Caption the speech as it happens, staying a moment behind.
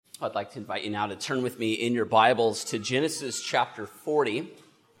I'd like to invite you now to turn with me in your Bibles to Genesis chapter 40.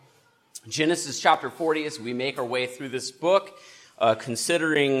 Genesis chapter 40, as we make our way through this book,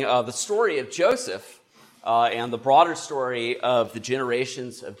 considering the story of Joseph and the broader story of the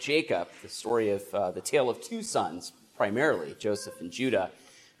generations of Jacob, the story of the tale of two sons, primarily Joseph and Judah.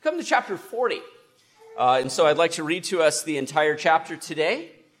 Come to chapter 40. And so I'd like to read to us the entire chapter today.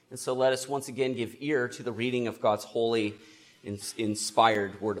 And so let us once again give ear to the reading of God's holy,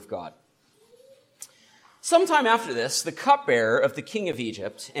 inspired word of God. Sometime after this, the cupbearer of the king of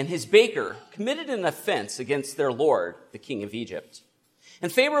Egypt and his baker committed an offense against their lord, the king of Egypt.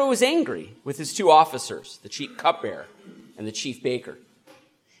 And Pharaoh was angry with his two officers, the chief cupbearer and the chief baker.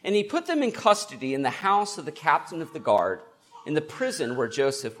 And he put them in custody in the house of the captain of the guard, in the prison where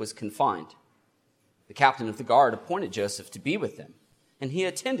Joseph was confined. The captain of the guard appointed Joseph to be with them, and he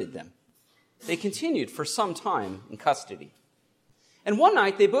attended them. They continued for some time in custody. And one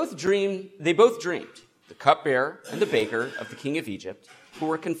night they both dreamed, the cupbearer and the baker of the king of Egypt, who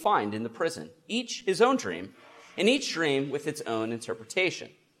were confined in the prison, each his own dream, and each dream with its own interpretation.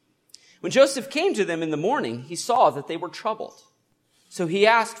 When Joseph came to them in the morning, he saw that they were troubled. So he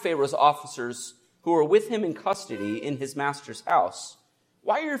asked Pharaoh's officers who were with him in custody in his master's house,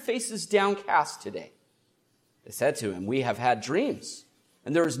 "Why are your faces downcast today?" They said to him, "We have had dreams,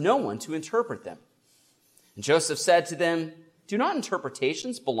 and there is no one to interpret them." And Joseph said to them, "Do not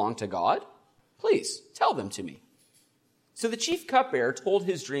interpretations belong to God? Please, tell them to me." So the chief cupbearer told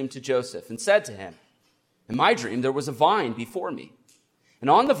his dream to Joseph and said to him, "In my dream there was a vine before me, and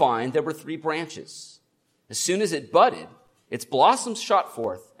on the vine there were 3 branches. As soon as it budded, its blossoms shot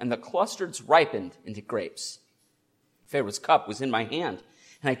forth, and the clusters ripened into grapes. Pharaoh's cup was in my hand,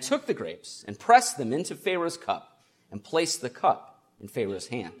 and I took the grapes and pressed them into Pharaoh's cup and placed the cup in Pharaoh's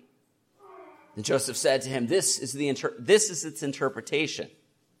hand." Then Joseph said to him, This is its interpretation.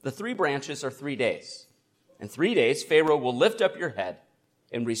 The 3 branches are 3 days. In 3 days, Pharaoh will lift up your head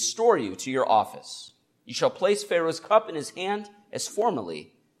and restore you to your office. You shall place Pharaoh's cup in his hand as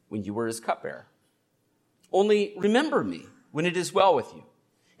formerly when you were his cupbearer. Only remember me when it is well with you,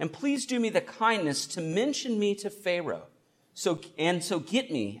 and please do me the kindness to mention me to Pharaoh, so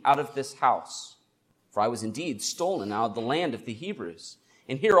get me out of this house. For I was indeed stolen out of the land of the Hebrews,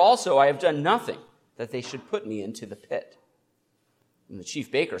 and here also I have done nothing that they should put me into the pit." When the chief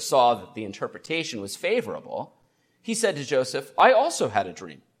baker saw that the interpretation was favorable, he said to Joseph, "I also had a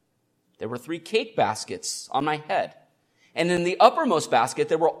dream. There were 3 cake baskets on my head, and in the uppermost basket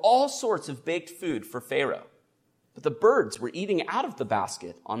there were all sorts of baked food for Pharaoh. But the birds were eating out of the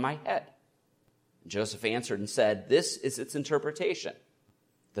basket on my head." And Joseph answered and said, "This is its interpretation.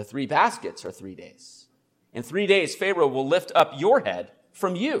 The 3 baskets are 3 days. In 3 days Pharaoh will lift up your head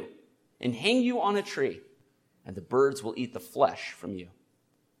from you and hang you on a tree, and the birds will eat the flesh from you."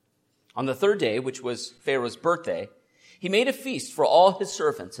 On the 3rd day, which was Pharaoh's birthday, he made a feast for all his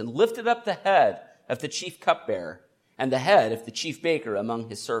servants and lifted up the head of the chief cupbearer and the head of the chief baker among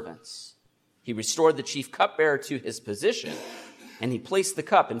his servants. He restored the chief cupbearer to his position, and he placed the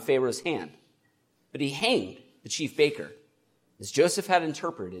cup in Pharaoh's hand. But he hanged the chief baker, as Joseph had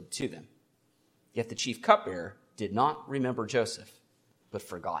interpreted to them. Yet the chief cupbearer did not remember Joseph, but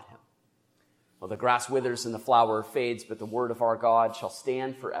forgot him. Well, the grass withers and the flower fades, but the word of our God shall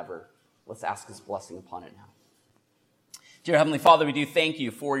stand forever. Let's ask his blessing upon it now. Dear Heavenly Father, we do thank you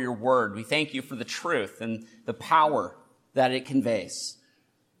for your word. We thank you for the truth and the power that it conveys.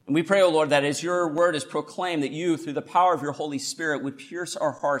 And we pray, O Lord, that as your word is proclaimed, that you, through the power of your Holy Spirit, would pierce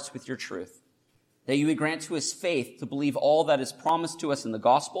our hearts with your truth. That you would grant to us faith to believe all that is promised to us in the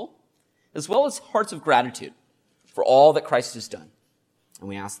gospel, as well as hearts of gratitude for all that Christ has done. And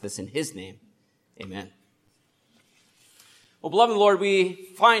we ask this in his name. Amen. Well, beloved Lord,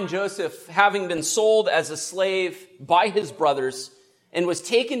 we find Joseph having been sold as a slave by his brothers and was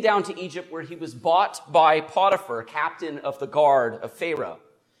taken down to Egypt, where he was bought by Potiphar, captain of the guard of Pharaoh.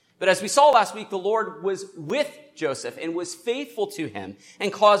 But as we saw last week, the Lord was with Joseph and was faithful to him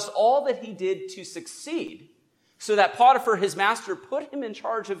and caused all that he did to succeed, so that Potiphar, his master, put him in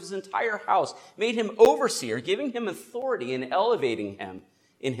charge of his entire house, made him overseer, giving him authority and elevating him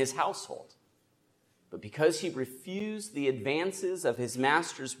in his household. But because he refused the advances of his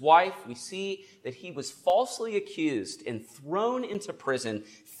master's wife, we see that he was falsely accused and thrown into prison,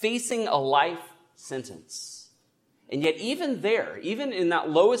 facing a life sentence. And yet even there, even in that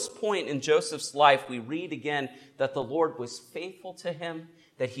lowest point in Joseph's life, we read again that the Lord was faithful to him,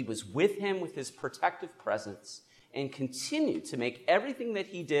 that he was with him with his protective presence, and continued to make everything that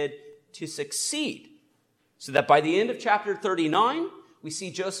he did to succeed. So that by the end of chapter 39, we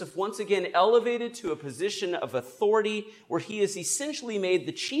see Joseph once again elevated to a position of authority where he is essentially made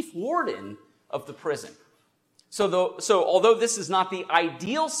the chief warden of the prison. So although this is not the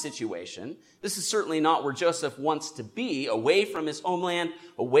ideal situation, this is certainly not where Joseph wants to be, away from his homeland,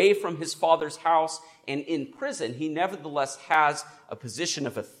 away from his father's house, and in prison, he nevertheless has a position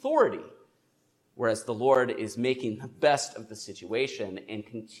of authority, whereas the Lord is making the best of the situation and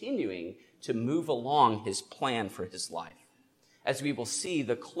continuing to move along his plan for his life. As we will see,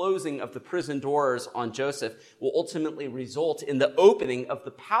 the closing of the prison doors on Joseph will ultimately result in the opening of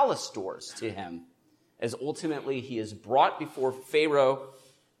the palace doors to him, as ultimately he is brought before Pharaoh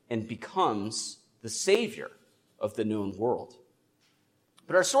and becomes the savior of the known world.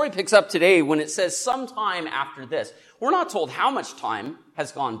 But our story picks up today when it says sometime after this. We're not told how much time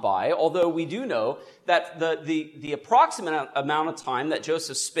has gone by, although we do know that the approximate amount of time that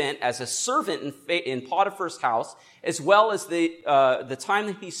Joseph spent as a servant in Potiphar's house, as well as the time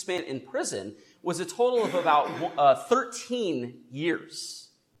that he spent in prison, was a total of about 13 years.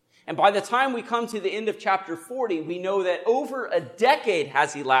 And by the time we come to the end of chapter 40, we know that over a decade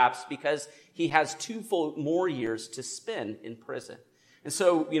has elapsed because he has 2 full more years to spend in prison. And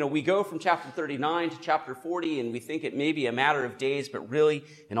so, we go from chapter 39 to chapter 40, and we think it may be a matter of days, but really,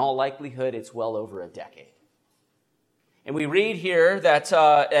 in all likelihood, it's well over a decade. And we read here that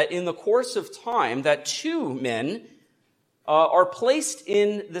in the course of time, that 2 men are placed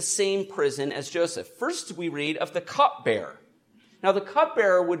in the same prison as Joseph. First, we read of the cupbearer. Now, the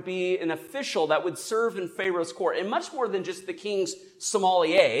cupbearer would be an official that would serve in Pharaoh's court, and much more than just the king's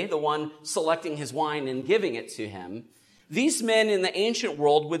sommelier, the one selecting his wine and giving it to him. These men in the ancient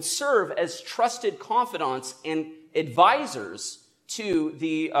world would serve as trusted confidants and advisors to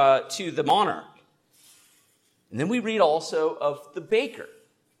the monarch. And then we read also of the baker.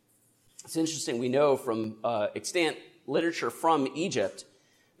 It's interesting, we know from extant literature from Egypt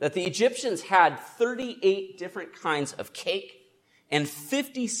that the Egyptians had 38 different kinds of cake and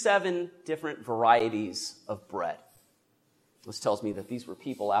 57 different varieties of bread. This tells me that these were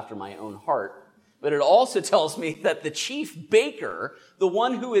people after my own heart. But it also tells me that the chief baker, the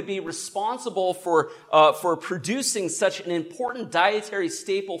one who would be responsible for producing such an important dietary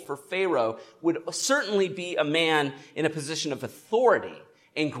staple for Pharaoh, would certainly be a man in a position of authority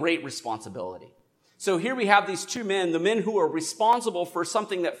and great responsibility. So here we have these 2 men, the men who are responsible for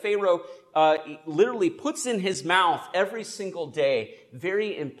something that Pharaoh literally puts in his mouth every single day.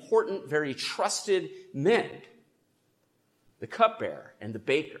 Very important, very trusted men. The cupbearer and the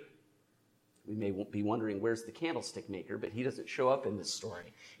baker. We may be wondering, where's the candlestick maker? But he doesn't show up in this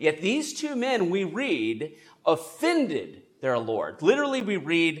story. Yet these 2 men, we read, offended their Lord. Literally, we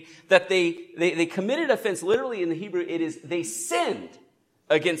read that they committed offense. Literally, in the Hebrew, it is they sinned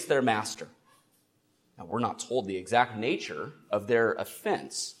against their master. Now, we're not told the exact nature of their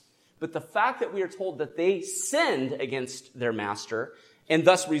offense, but the fact that we are told that they sinned against their master and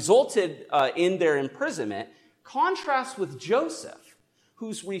thus resulted in their imprisonment contrasts with Joseph,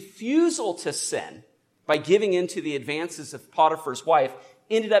 whose refusal to sin by giving in to the advances of Potiphar's wife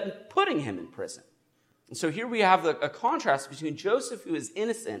ended up putting him in prison. And so here we have a contrast between Joseph, who is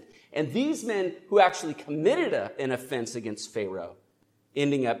innocent, and these men who actually committed an offense against Pharaoh,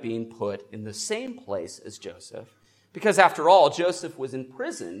 ending up being put in the same place as Joseph. Because after all, Joseph was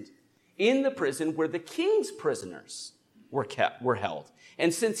imprisoned in the prison where the king's prisoners were held.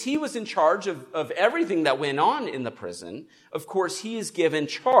 And since he was in charge of everything that went on in the prison, of course, he is given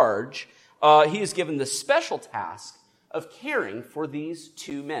the special task of caring for these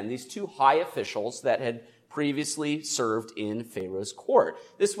 2 men, these 2 high officials that had previously served in Pharaoh's court.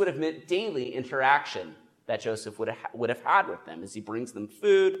 This would have meant daily interaction that Joseph would have had with them as he brings them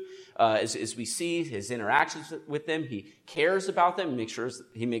food. As we see his interactions with them, he cares about them,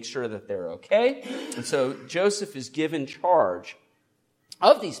 he makes sure that they're okay. And so Joseph is given charge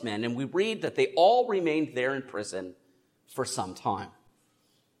of these men, and we read that they all remained there in prison for some time.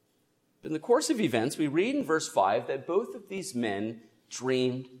 In the course of events, we read in verse 5 that both of these men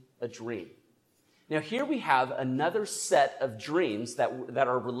dreamed a dream. Now here we have another set of dreams that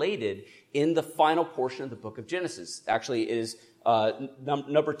are related in the final portion of the book of Genesis. Actually, it is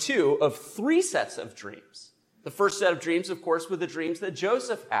number 2 of 3 sets of dreams. The first set of dreams, of course, were the dreams that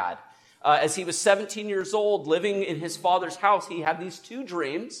Joseph had. As he was 17 years old, living in his father's house, he had these 2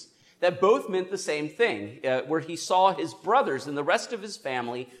 dreams that both meant the same thing, where he saw his brothers and the rest of his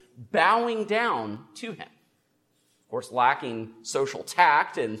family bowing down to him. Of course, lacking social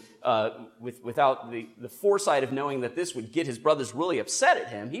tact and without the foresight of knowing that this would get his brothers really upset at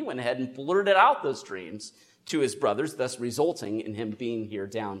him, he went ahead and blurted out those dreams to his brothers, thus resulting in him being here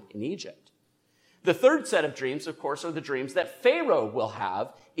down in Egypt. The third set of dreams, of course, are the dreams that Pharaoh will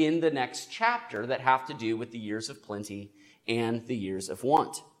have in the next chapter that have to do with the years of plenty and the years of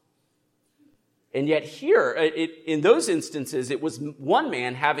want. And yet here, in those instances, it was one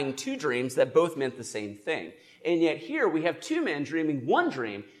man having two dreams that both meant the same thing. And yet here we have two men dreaming one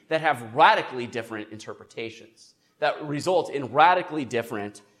dream that have radically different interpretations, that result in radically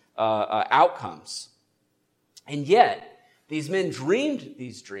different outcomes. And yet, these men dreamed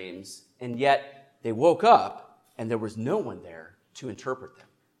these dreams, and yet they woke up, and there was no one there to interpret them.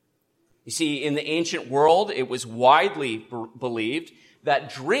 You see, in the ancient world, it was widely believed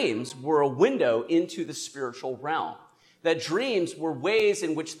that dreams were a window into the spiritual realm, that dreams were ways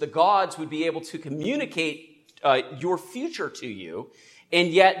in which the gods would be able to communicate your future to you, and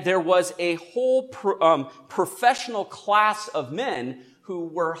yet there was a whole professional class of men who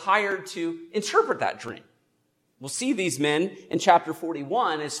were hired to interpret that dream. We'll see these men in chapter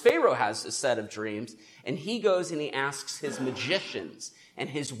 41 as Pharaoh has a set of dreams, and he goes and he asks his magicians and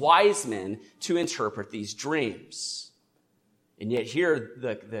his wise men to interpret these dreams. And yet here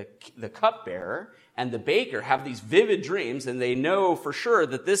the cupbearer and the baker have these vivid dreams, and they know for sure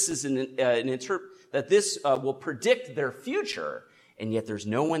that this is that this will predict their future, and yet there's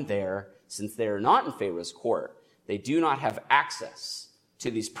no one there. Since they are not in Pharaoh's court, they do not have access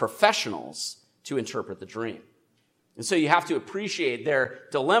to these professionals to interpret the dream. And so you have to appreciate their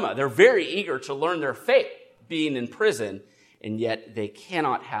dilemma. They're very eager to learn their fate being in prison, and yet they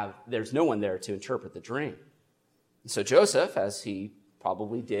cannot have, there's no one there to interpret the dream. And so Joseph, as he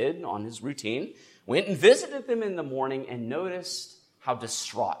probably did on his routine, went and visited them in the morning and noticed how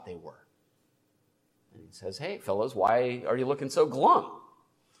distraught they were. And he says, "Hey, fellows, why are you looking so glum?"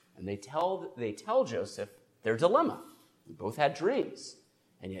 And they tell Joseph their dilemma. They both had dreams,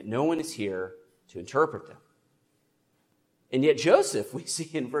 and yet no one is here to interpret them. And yet Joseph, we see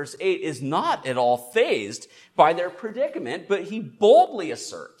in verse 8, is not at all fazed by their predicament, but he boldly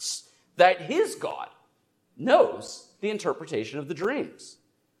asserts that his God knows the interpretation of the dreams.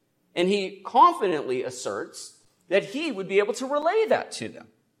 And he confidently asserts that he would be able to relay that to them.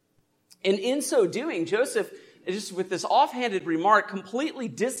 And in so doing, Joseph, just with this offhanded remark, completely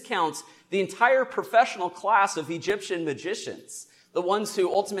discounts the entire professional class of Egyptian magicians, the ones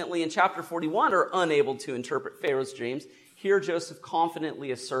who ultimately in chapter 41 are unable to interpret Pharaoh's dreams. Here Joseph confidently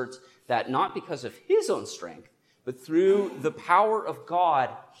asserts that not because of his own strength, but through the power of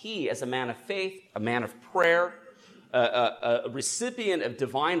God, he, as a man of faith, a man of prayer, a recipient of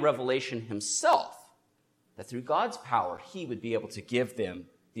divine revelation himself, that through God's power, he would be able to give them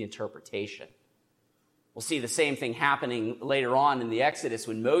the interpretation. We'll see the same thing happening later on in the Exodus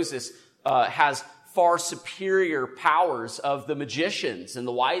when Moses has far superior powers of the magicians and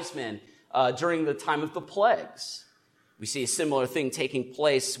the wise men during the time of the plagues. We see a similar thing taking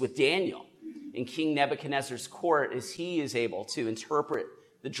place with Daniel in King Nebuchadnezzar's court as he is able to interpret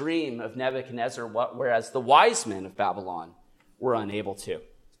the dream of Nebuchadnezzar, whereas the wise men of Babylon were unable to.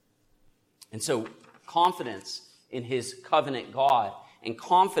 And so confidence in his covenant God and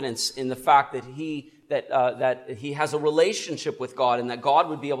confidence in the fact that he has a relationship with God and that God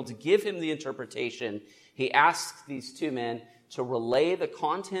would be able to give him the interpretation, he asks these two men to relay the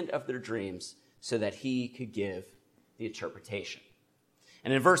content of their dreams so that he could give the interpretation.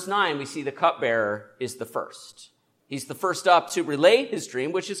 And in verse 9, we see the cupbearer is the first. He's the first up to relay his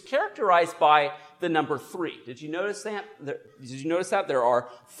dream, which is characterized by the number 3. Did you notice that? There are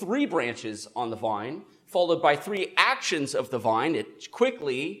 3 branches on the vine, followed by 3 actions of the vine. It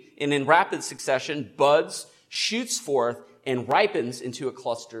quickly and in rapid succession buds, shoots forth, and ripens into a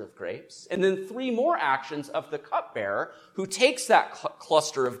cluster of grapes. And then 3 more actions of the cupbearer, who takes that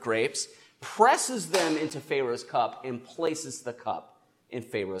cluster of grapes, presses them into Pharaoh's cup, and places the cup in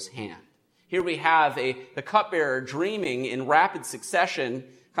Pharaoh's hand. Here we have the cupbearer dreaming in rapid succession,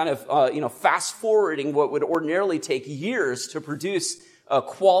 kind of fast forwarding what would ordinarily take years to produce a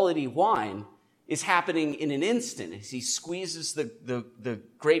quality wine, is happening in an instant as he squeezes the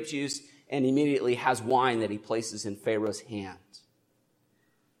grape juice and immediately has wine that he places in Pharaoh's hand.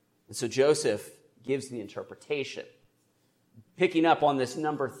 And so Joseph gives the interpretation. Picking up on this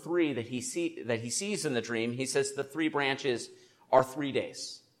number 3 that he sees in the dream, he says the 3 branches are 3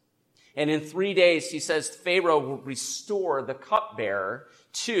 days. And in 3 days, he says, Pharaoh will restore the cupbearer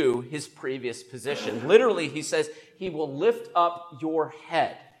to his previous position. Literally, he says, he will lift up your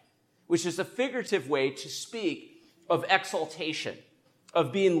head, which is a figurative way to speak of exaltation,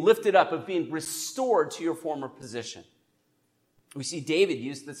 of being lifted up, of being restored to your former position. We see David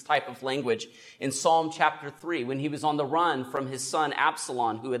use this type of language in Psalm chapter 3 when he was on the run from his son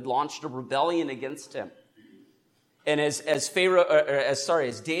Absalom, who had launched a rebellion against him. And as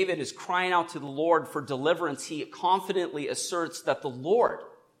David is crying out to the Lord for deliverance, he confidently asserts that the Lord,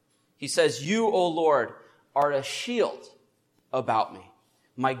 he says, "You, O Lord, are a shield about me,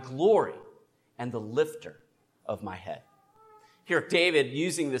 my glory, and the lifter of my head." Here, David,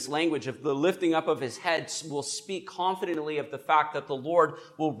 using this language of the lifting up of his head, will speak confidently of the fact that the Lord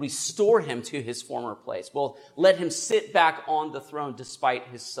will restore him to his former place, will let him sit back on the throne despite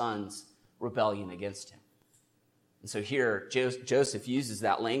his son's rebellion against him. And so here, Joseph uses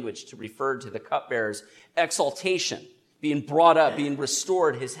that language to refer to the cupbearer's exaltation, being brought up, being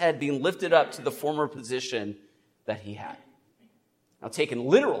restored, his head being lifted up to the former position that he had. Now, taken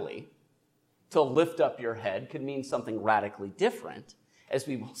literally, to lift up your head could mean something radically different, as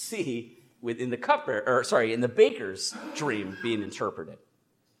we will see in the baker's dream being interpreted.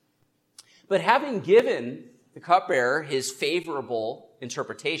 But having given the cupbearer his favorable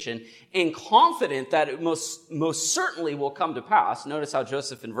interpretation and confident that it most certainly will come to pass, notice how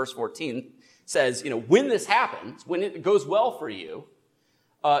Joseph in verse 14 says, when this happens, when it goes well for you,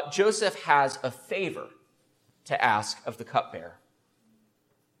 Joseph has a favor to ask of the cupbearer.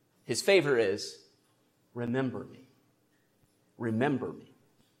 His favor is, remember me. Remember me.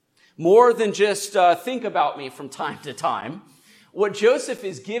 More than just think about me from time to time, what Joseph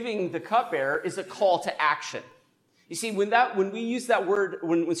is giving the cupbearer is a call to action. You see, when we use that word,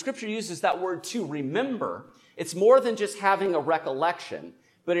 when Scripture uses that word to remember, it's more than just having a recollection,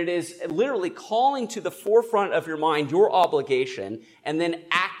 but it is literally calling to the forefront of your mind your obligation and then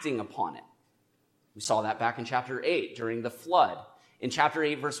acting upon it. We saw that back in chapter 8 during the flood. In chapter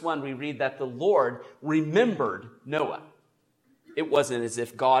 8, verse 1, we read that the Lord remembered Noah. It wasn't as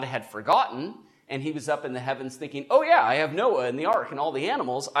if God had forgotten and he was up in the heavens thinking, oh yeah, I have Noah in the ark and all the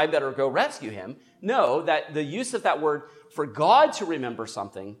animals, I better go rescue him. No, that the use of that word for God to remember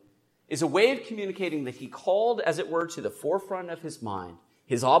something is a way of communicating that he called, as it were, to the forefront of his mind,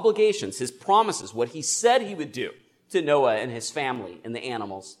 his obligations, his promises, what he said he would do to Noah and his family and the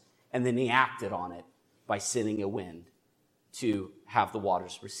animals, and then he acted on it by sending a wind to have the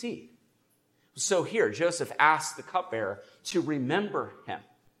waters recede. So here, Joseph asked the cupbearer to remember him,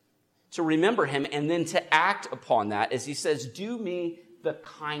 and then to act upon that, as he says, do me the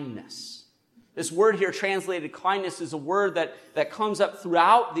kindness. This word here, translated kindness, is a word that comes up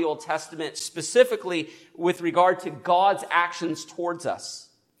throughout the Old Testament, specifically with regard to God's actions towards us.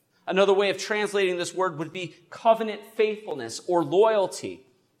 Another way of translating this word would be covenant faithfulness or loyalty.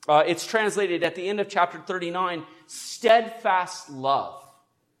 It's translated at the end of chapter 39, steadfast love.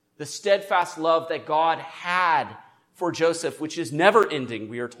 The steadfast love that God had for Joseph, which is never ending,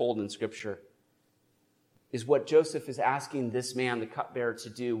 we are told in Scripture, is what Joseph is asking this man, the cupbearer, to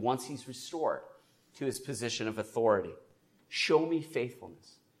do once he's restored to his position of authority. Show me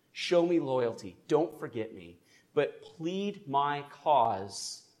faithfulness. Show me loyalty. Don't forget me, but plead my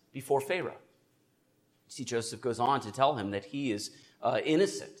cause before Pharaoh. See, Joseph goes on to tell him that he is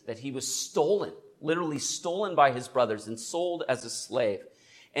innocent, that he was stolen, literally stolen by his brothers and sold as a slave.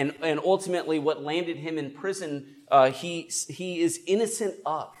 And ultimately what landed him in prison, he is innocent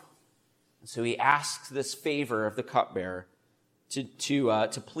of. So he asks this favor of the cupbearer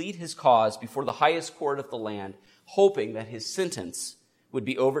to plead his cause before the highest court of the land, hoping that his sentence would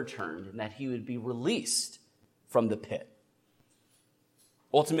be overturned and that he would be released from the pit.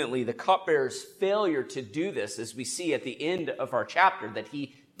 Ultimately, the cupbearer's failure to do this, as we see at the end of our chapter, that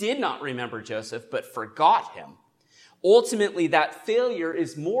he did not remember Joseph but forgot him. Ultimately, that failure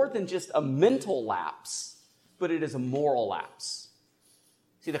is more than just a mental lapse, but it is a moral lapse.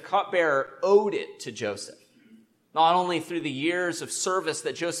 See, the cupbearer owed it to Joseph, not only through the years of service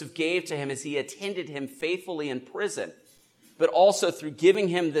that Joseph gave to him as he attended him faithfully in prison, but also through giving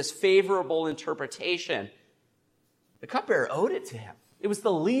him this favorable interpretation. The cupbearer owed it to him. It was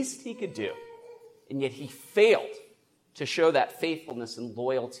the least he could do, and yet he failed to show that faithfulness and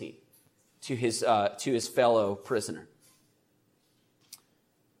loyalty to his fellow prisoner.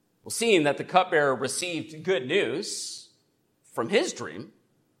 Well, seeing that the cupbearer received good news from his dream,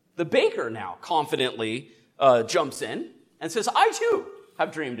 the baker now confidently jumps in and says, I too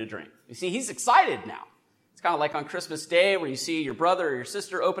have dreamed a dream. You see, he's excited now. It's kind of like on Christmas Day where you see your brother or your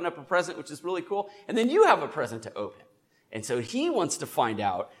sister open up a present, which is really cool, and then you have a present to open. And so he wants to find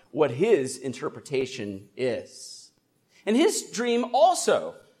out what his interpretation is. And his dream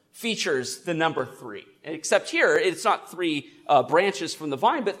also features the number 3. Except here, it's not 3 branches from the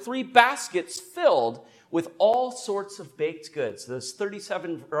vine, but 3 baskets filled with all sorts of baked goods. Those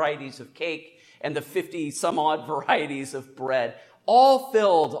 37 varieties of cake and the 50 some odd varieties of bread, all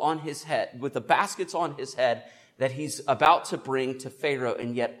filled on his head, with the baskets on his head that he's about to bring to Pharaoh.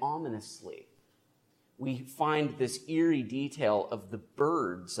 And yet ominously, we find this eerie detail of the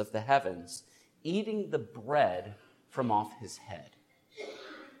birds of the heavens eating the bread from off his head.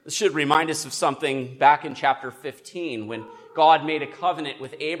 This should remind us of something back in chapter 15 when God made a covenant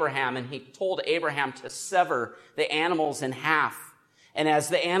with Abraham and he told Abraham to sever the animals in half. And as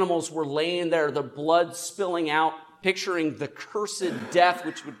the animals were laying there, the blood spilling out, picturing the cursed death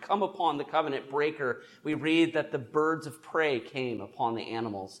which would come upon the covenant breaker, we read that the birds of prey came upon the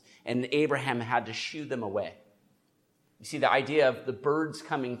animals and Abraham had to shoo them away. You see, the idea of the birds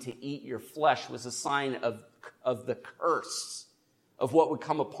coming to eat your flesh was a sign of the curse of what would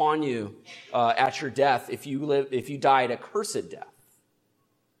come upon you at your death if you died a cursed death.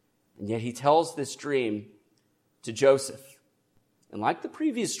 And yet he tells this dream to Joseph. And like the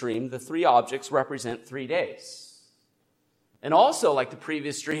previous dream, the three objects represent 3 days. And also, like the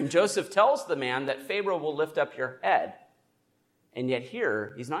previous dream, Joseph tells the man that Pharaoh will lift up your head. And yet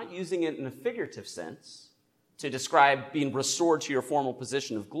here, he's not using it in a figurative sense to describe being restored to your formal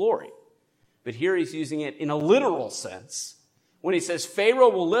position of glory. But here he's using it in a literal sense when he says, Pharaoh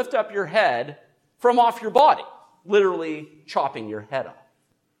will lift up your head from off your body, literally chopping your head off.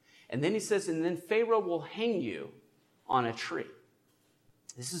 And then he says, and then Pharaoh will hang you on a tree.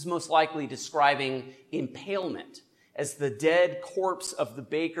 This is most likely describing impalement, as the dead corpse of the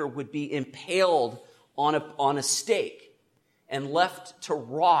baker would be impaled on a stake and left to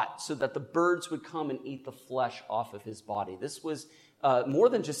rot so that the birds would come and eat the flesh off of his body. This was more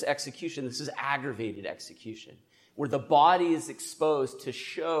than just execution. This is aggravated execution, where the body is exposed to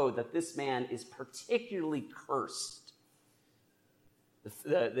show that this man is particularly cursed.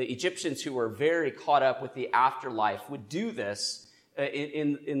 The Egyptians, who were very caught up with the afterlife, would do this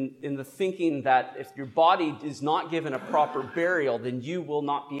in the thinking that if your body is not given a proper burial, then you will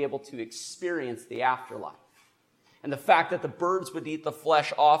not be able to experience the afterlife. And the fact that the birds would eat the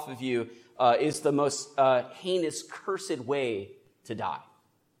flesh off of you is the most heinous, cursed way to die.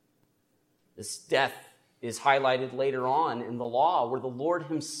 This death is highlighted later on in the law, where the Lord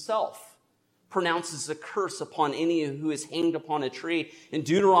himself pronounces a curse upon any who is hanged upon a tree. In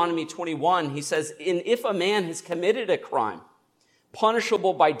Deuteronomy 21, he says, and if a man has committed a crime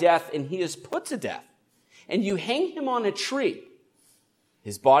punishable by death, and he is put to death, and you hang him on a tree,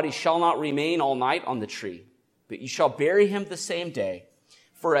 his body shall not remain all night on the tree, but you shall bury him the same day.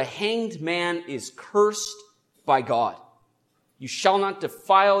 For a hanged man is cursed by God. You shall not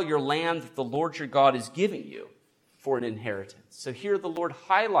defile your land that the Lord your God is giving you for an inheritance. So here the Lord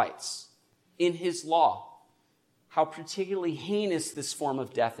highlights in his law how particularly heinous this form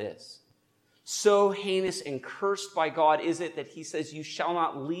of death is. So heinous and cursed by God is it that he says, you shall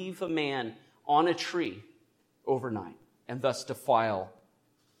not leave a man on a tree overnight and thus defile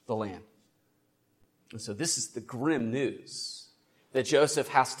the land. And so this is the grim news that Joseph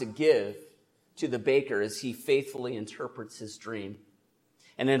has to give to the baker as he faithfully interprets his dream.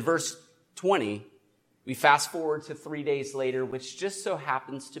 And in verse 20, we fast forward to 3 days later, which just so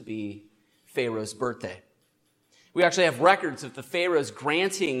happens to be Pharaoh's birthday. We actually have records of the pharaohs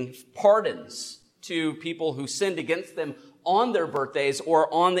granting pardons to people who sinned against them on their birthdays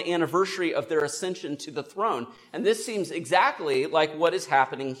or on the anniversary of their ascension to the throne. And this seems exactly like what is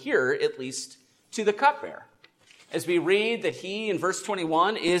happening here, at least to the cupbearer. As we read that he, in verse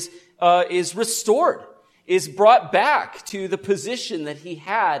 21, is restored, is brought back to the position that he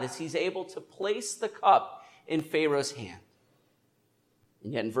had as he's able to place the cup in Pharaoh's hand.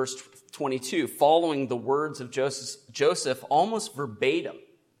 And yet in verse 22, following the words of Joseph almost verbatim,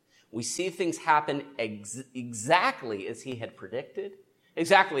 we see things happen exactly as he had predicted,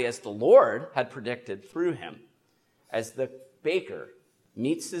 exactly as the Lord had predicted through him, as the baker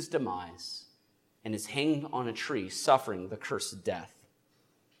meets his demise and is hanged on a tree, suffering the cursed death.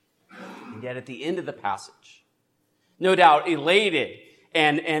 And yet at the end of the passage, no doubt elated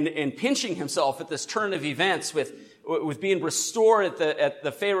and pinching himself at this turn of events with being restored at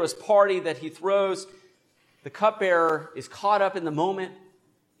the Pharaoh's party that he throws, the cupbearer is caught up in the moment,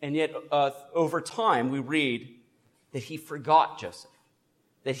 and yet over time we read that he forgot Joseph,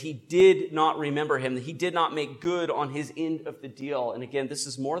 that he did not remember him, that he did not make good on his end of the deal. And again, this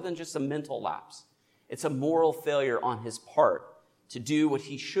is more than just a mental lapse. It's a moral failure on his part to do what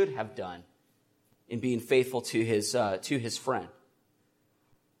he should have done in being faithful to his friend.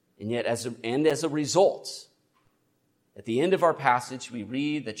 And yet, as a result, at the end of our passage, we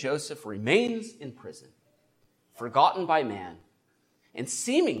read that Joseph remains in prison, forgotten by man, and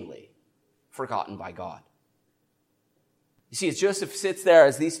seemingly forgotten by God. You see, as Joseph sits there,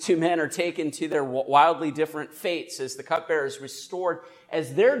 as these two men are taken to their wildly different fates, as the cupbearer is restored,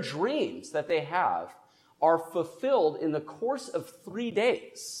 as their dreams that they have are fulfilled in the course of 3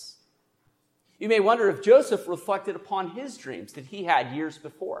 days. You may wonder if Joseph reflected upon his dreams that he had years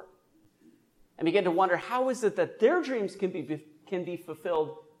before and began to wonder, how is it that their dreams can be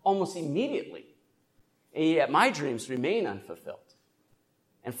fulfilled almost immediately, and yet my dreams remain unfulfilled?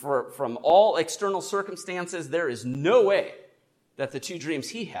 And from all external circumstances, there is no way that the two dreams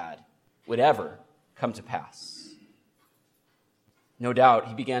he had would ever come to pass. No doubt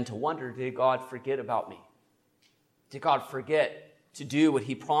he began to wonder, did God forget about me? Did God forget to do what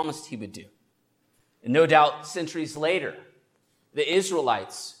he promised he would do? And no doubt centuries later, the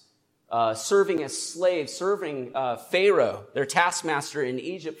Israelites serving as slaves, serving Pharaoh, their taskmaster in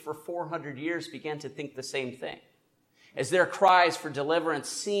Egypt for 400 years, began to think the same thing, as their cries for deliverance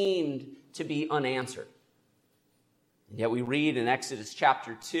seemed to be unanswered. And yet we read in Exodus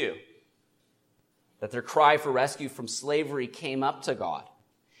chapter 2 that their cry for rescue from slavery came up to God,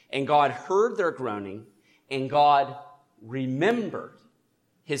 and God heard their groaning, and God remembered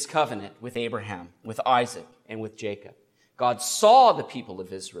his covenant with Abraham, with Isaac, and with Jacob. God saw the people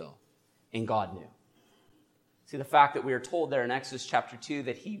of Israel, and God knew. See, the fact that we are told there in Exodus chapter 2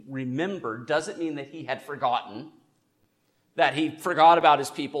 that he remembered doesn't mean that he had forgotten, that he forgot about his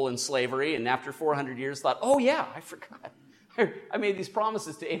people in slavery, and after 400 years thought, oh yeah, I forgot. I made these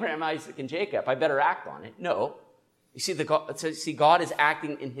promises to Abraham, Isaac, and Jacob. I better act on it. No. You see, God is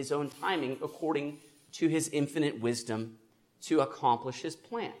acting in his own timing according to his infinite wisdom to accomplish his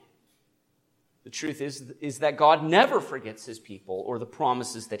plan. The truth is that God never forgets his people or the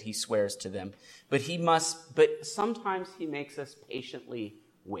promises that he swears to them, but sometimes he makes us patiently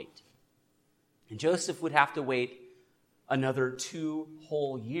wait. And Joseph would have to wait another 2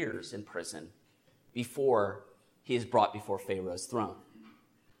 whole years in prison before he is brought before Pharaoh's throne.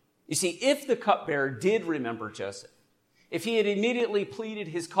 You see, if the cupbearer did remember Joseph, if he had immediately pleaded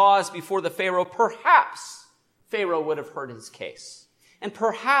his cause before the Pharaoh, perhaps Pharaoh would have heard his case. And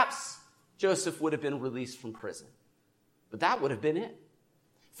perhaps Joseph would have been released from prison. But that would have been it.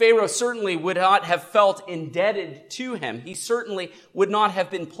 Pharaoh certainly would not have felt indebted to him. He certainly would not have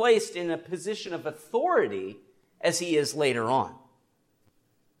been placed in a position of authority as he is later on.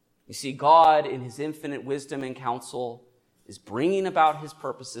 You see, God, in his infinite wisdom and counsel, is bringing about his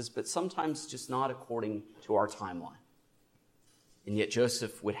purposes, but sometimes just not according to our timeline. And yet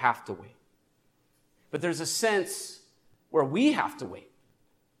Joseph would have to wait. But there's a sense where we have to wait,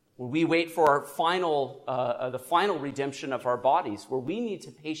 where we wait for our the final redemption of our bodies, where we need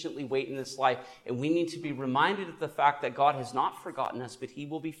to patiently wait in this life, and we need to be reminded of the fact that God has not forgotten us, but he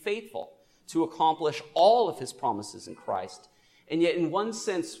will be faithful to accomplish all of his promises in Christ. And yet, in one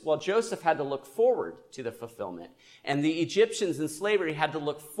sense, while Joseph had to look forward to the fulfillment, and the Egyptians in slavery had to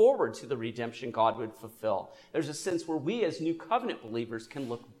look forward to the redemption God would fulfill, there's a sense where we as New Covenant believers can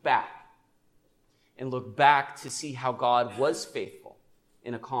look back to see how God was faithful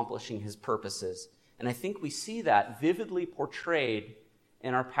in accomplishing his purposes. And I think we see that vividly portrayed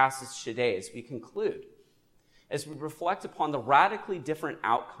in our passage today as we conclude, as we reflect upon the radically different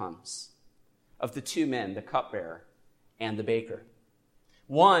outcomes of the two men, the cupbearer and the baker.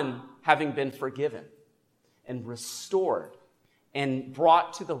 One having been forgiven and restored and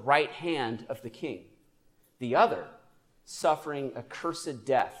brought to the right hand of the king. The other suffering a cursed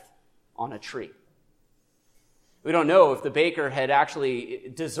death on a tree. We don't know if the baker had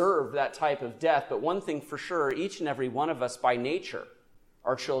actually deserved that type of death, but one thing for sure, each and every one of us by nature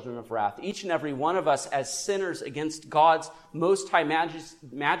are children of wrath. Each and every one of us as sinners against God's most high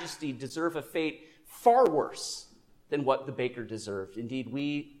majesty deserve a fate far worse than what the baker deserved. Indeed,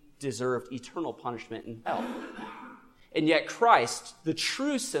 we deserved eternal punishment in hell. And yet Christ, the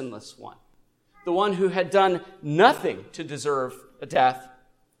true sinless one, the one who had done nothing to deserve a death,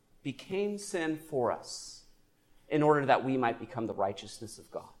 became sin for us in order that we might become the righteousness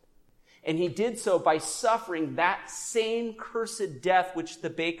of God. And he did so by suffering that same cursed death which the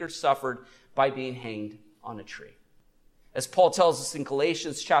baker suffered by being hanged on a tree. As Paul tells us in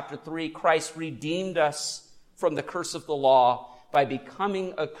Galatians chapter 3, Christ redeemed us from the curse of the law by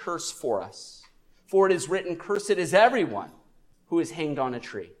becoming a curse for us. For it is written, cursed is everyone who is hanged on a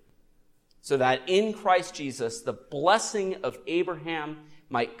tree, so that in Christ Jesus the blessing of Abraham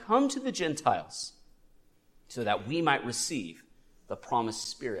might come to the Gentiles, so that we might receive the promised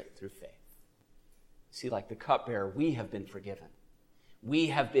Spirit through faith. See, like the cupbearer, we have been forgiven. We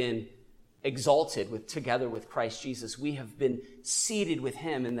have been exalted together with Christ Jesus. We have been seated with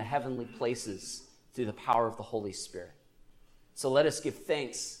him in the heavenly places through the power of the Holy Spirit. So let us give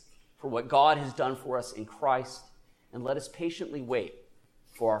thanks for what God has done for us in Christ, and let us patiently wait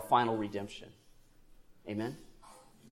for our final redemption. Amen.